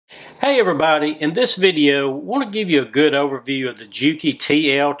Hey everybody, in this video I want to give you a good overview of the Juki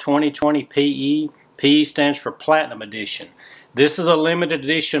TL2020PE. PE stands for Platinum Edition. This is a limited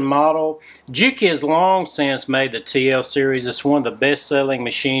edition model. Juki has long since made the TL series. It's one of the best selling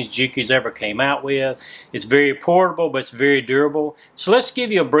machines Juki's ever came out with. It's very portable, but it's very durable. So let's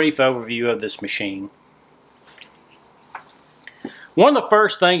give you a brief overview of this machine. One of the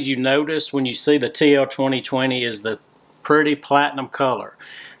first things you notice when you see the TL2020 is the pretty platinum color.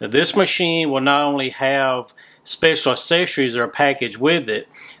 Now, this machine will not only have special accessories that are packaged with it,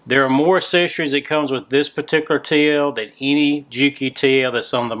 there are more accessories that comes with this particular TL than any Juki TL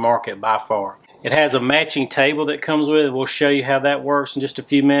that's on the market by far. It has a matching table that comes with it. We'll show you how that works in just a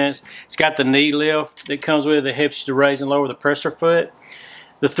few minutes. It's got the knee lift that comes with it that helps you to raise and lower the presser foot.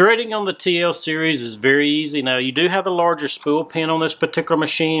 The threading on the TL series is very easy. Now you do have a larger spool pin on this particular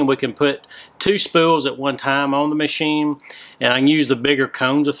machine. We can put 2 spools at one time on the machine, and I can use the bigger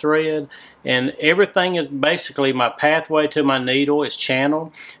cones of thread. And everything is basically my pathway to my needle is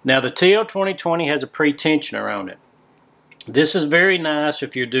channeled. Now the TL2020 has a pre-tensioner on it. This is very nice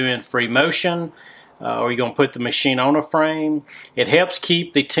if you're doing free motion or you're going to put the machine on a frame. It helps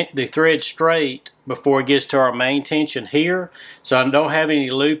keep the thread straight before it gets to our main tension here, so I don't have any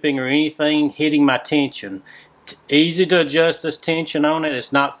looping or anything hitting my tension. Easy to adjust this tension on it.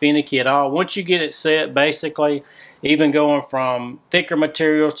 It's not finicky at all. Once you get it set, basically, even going from thicker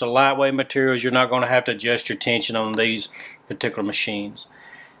materials to lightweight materials, you're not going to have to adjust your tension on these particular machines.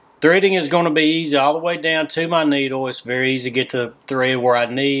 Threading is going to be easy all the way down to my needle. It's very easy to get the thread where I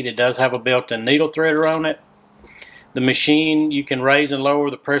need. It does have a built-in needle threader on it. The machine, you can raise and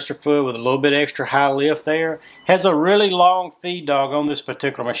lower the presser foot with a little bit extra high lift there. It has a really long feed dog on this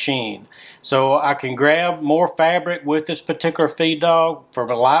particular machine. So I can grab more fabric with this particular feed dog. For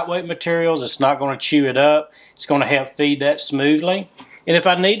the lightweight materials, it's not going to chew it up. It's going to help feed that smoothly. And if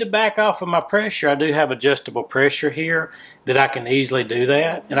I need to back off of my pressure, I do have adjustable pressure here that I can easily do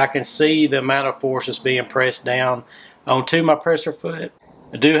that. And I can see the amount of force that's being pressed down onto my presser foot.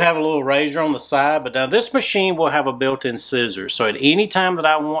 I do have a little razor on the side, but now this machine will have a built-in scissors. So at any time that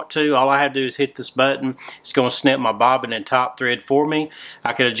I want to, all I have to do is hit this button. It's going to snip my bobbin and top thread for me.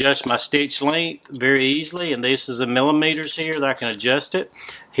 I can adjust my stitch length very easily, and this is in millimeters here that I can adjust it.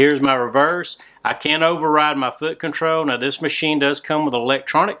 Here's my reverse. I can override my foot control. Now this machine does come with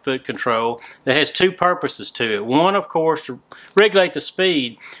electronic foot control that has 2 purposes to it. One, of course, to regulate the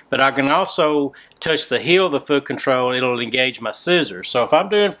speed, but I can also touch the heel of the foot control and it'll engage my scissors. So if I'm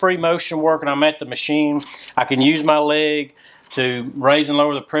doing free motion work and I'm at the machine, I can use my leg to raise and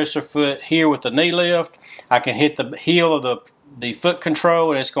lower the presser foot here with the knee lift. I can hit the heel of the foot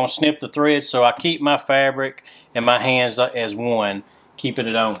control and it's going to snip the thread, so I keep my fabric and my hands as one, keeping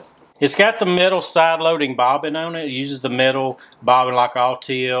it on it. It's got the metal side loading bobbin on it. It uses the metal bobbin like all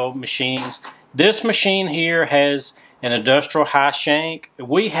TL machines. This machine here has an industrial high shank.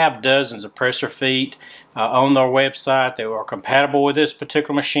 We have dozens of presser feet on their website that are compatible with this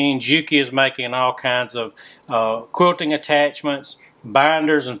particular machine. Juki is making all kinds of quilting attachments,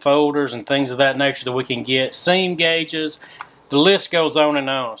 binders and folders and things of that nature that we can get. Seam gauges. The list goes on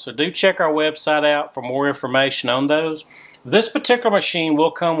and on. So do check our website out for more information on those. This particular machine will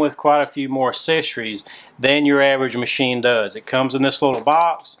come with quite a few more accessories than your average machine does. It comes in this little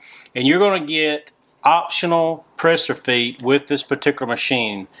box, and you're going to get optional presser feet with this particular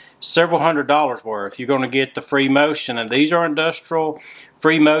machine. Several $100s worth. You're going to get the free motion, and these are industrial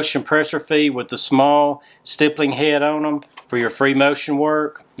free motion presser feet with the small stippling head on them for your free motion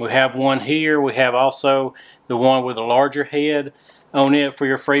work. We have one here. We have also the one with a larger head on it for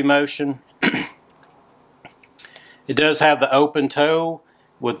your free motion. It does have the open toe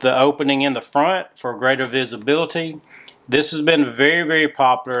with the opening in the front for greater visibility. This has been very, very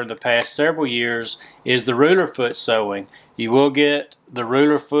popular in the past several years, is the ruler foot sewing. You will get the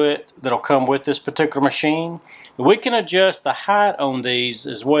ruler foot that'll come with this particular machine. We can adjust the height on these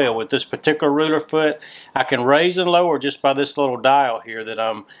as well. With this particular ruler foot, I can raise and lower just by this little dial here that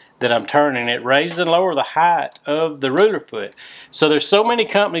I'm turning. It raises and lowers the height of the ruler foot. So there's so many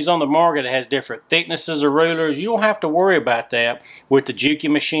companies on the market that has different thicknesses of rulers. You don't have to worry about that with the Juki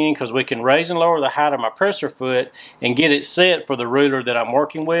machine, because we can raise and lower the height of my presser foot and get it set for the ruler that I'm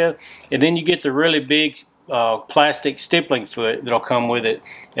working with. And then you get the really big plastic stippling foot that'll come with it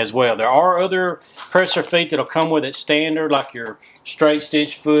as well. There are other presser feet that'll come with it standard, like your straight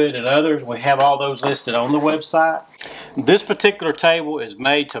stitch foot and others. We have all those listed on the website. This particular table is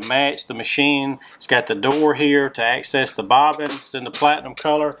made to match the machine. It's got the door here to access the bobbin. It's in the platinum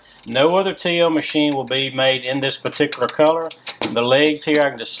color. No other TL machine will be made in this particular color. The legs here, I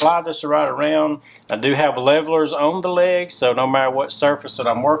can just slide this right around. I do have levelers on the legs, so no matter what surface that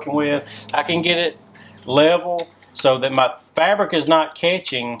I'm working with, I can get it level so that my fabric is not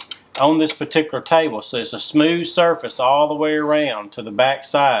catching on this particular table. So it's a smooth surface all the way around to the back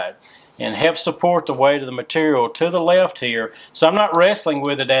side, and helps support the weight of the material to the left here, so I'm not wrestling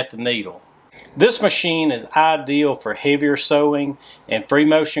with it at the needle. This machine is ideal for heavier sewing and free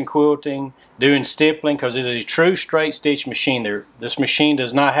motion quilting, doing stippling, because it is a true straight stitch machine. This machine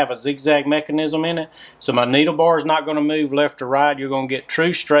does not have a zigzag mechanism in it, so my needle bar is not going to move left or right. You're going to get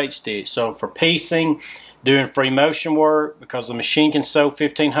true straight stitch. So for piecing, doing free motion work, because the machine can sew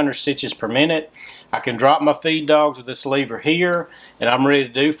 1,500 stitches per minute, I can drop my feed dogs with this lever here and I'm ready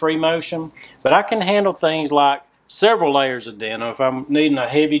to do free motion. But I can handle things like several layers of denim. If I'm needing a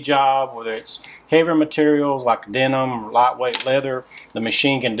heavy job, whether it's heavier materials like denim or lightweight leather, the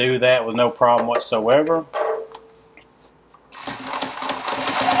machine can do that with no problem whatsoever.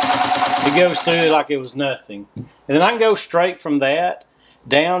 It goes through like it was nothing. And then I can go straight from that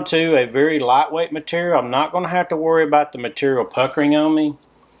down to a very lightweight material. I'm not going to have to worry about the material puckering on me,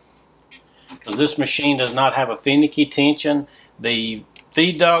 because this machine does not have a finicky tension. The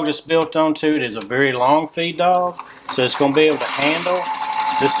feed dog that's built onto it is a very long feed dog, so it's going to be able to handle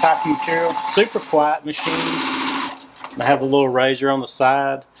this type of material. Super quiet machine. I have a little razor on the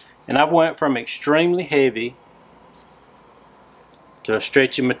side, and I've went from extremely heavy to a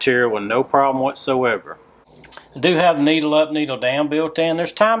stretchy material with no problem whatsoever. I do have needle up, needle down built in.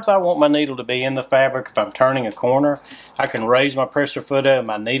 There's times I want my needle to be in the fabric. If I'm turning a corner, I can raise my presser foot up,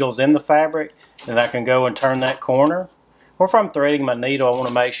 my needle's in the fabric, and I can go and turn that corner. Or if I'm threading my needle, I want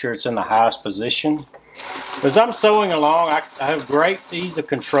to make sure it's in the highest position. As I'm sewing along, I have great ease of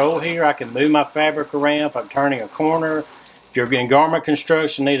control here. I can move my fabric around if I'm turning a corner. If you're in garment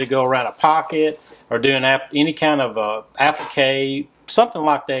construction, you need to go around a pocket or doing any kind of applique, something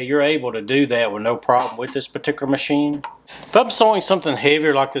like that, you're able to do that with no problem with this particular machine. If I'm sewing something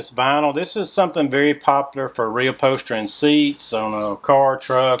heavier like this vinyl, this is something very popular for reupholstering seats on a car,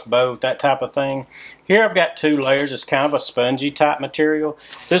 truck, boat, that type of thing. Here I've got 2 layers. It's kind of a spongy type material.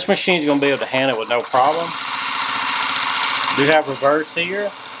 This machine is going to be able to handle it with no problem. I do have reverse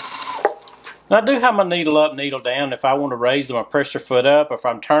here. And I do have my needle up, needle down. If I want to raise my presser foot up, or if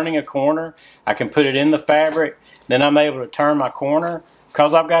I'm turning a corner, I can put it in the fabric. Then I'm able to turn my corner.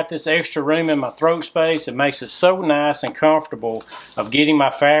 Because I've got this extra room in my throat space, it makes it so nice and comfortable of getting my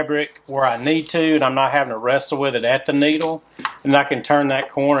fabric where I need to, and I'm not having to wrestle with it at the needle. And I can turn that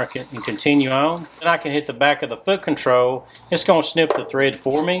corner and continue on. And I can hit the back of the foot control. It's going to snip the thread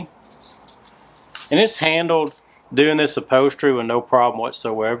for me. And it's handled doing this upholstery with no problem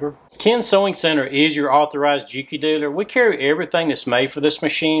whatsoever. Ken Sewing Center is your authorized Juki dealer. We carry everything that's made for this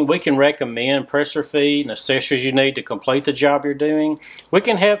machine. We can recommend presser feed and accessories you need to complete the job you're doing. We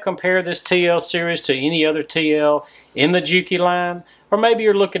can help compare this TL series to any other TL in the Juki line, or maybe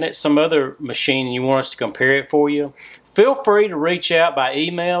you're looking at some other machine and you want us to compare it for you. Feel free to reach out by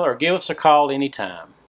email or give us a call anytime.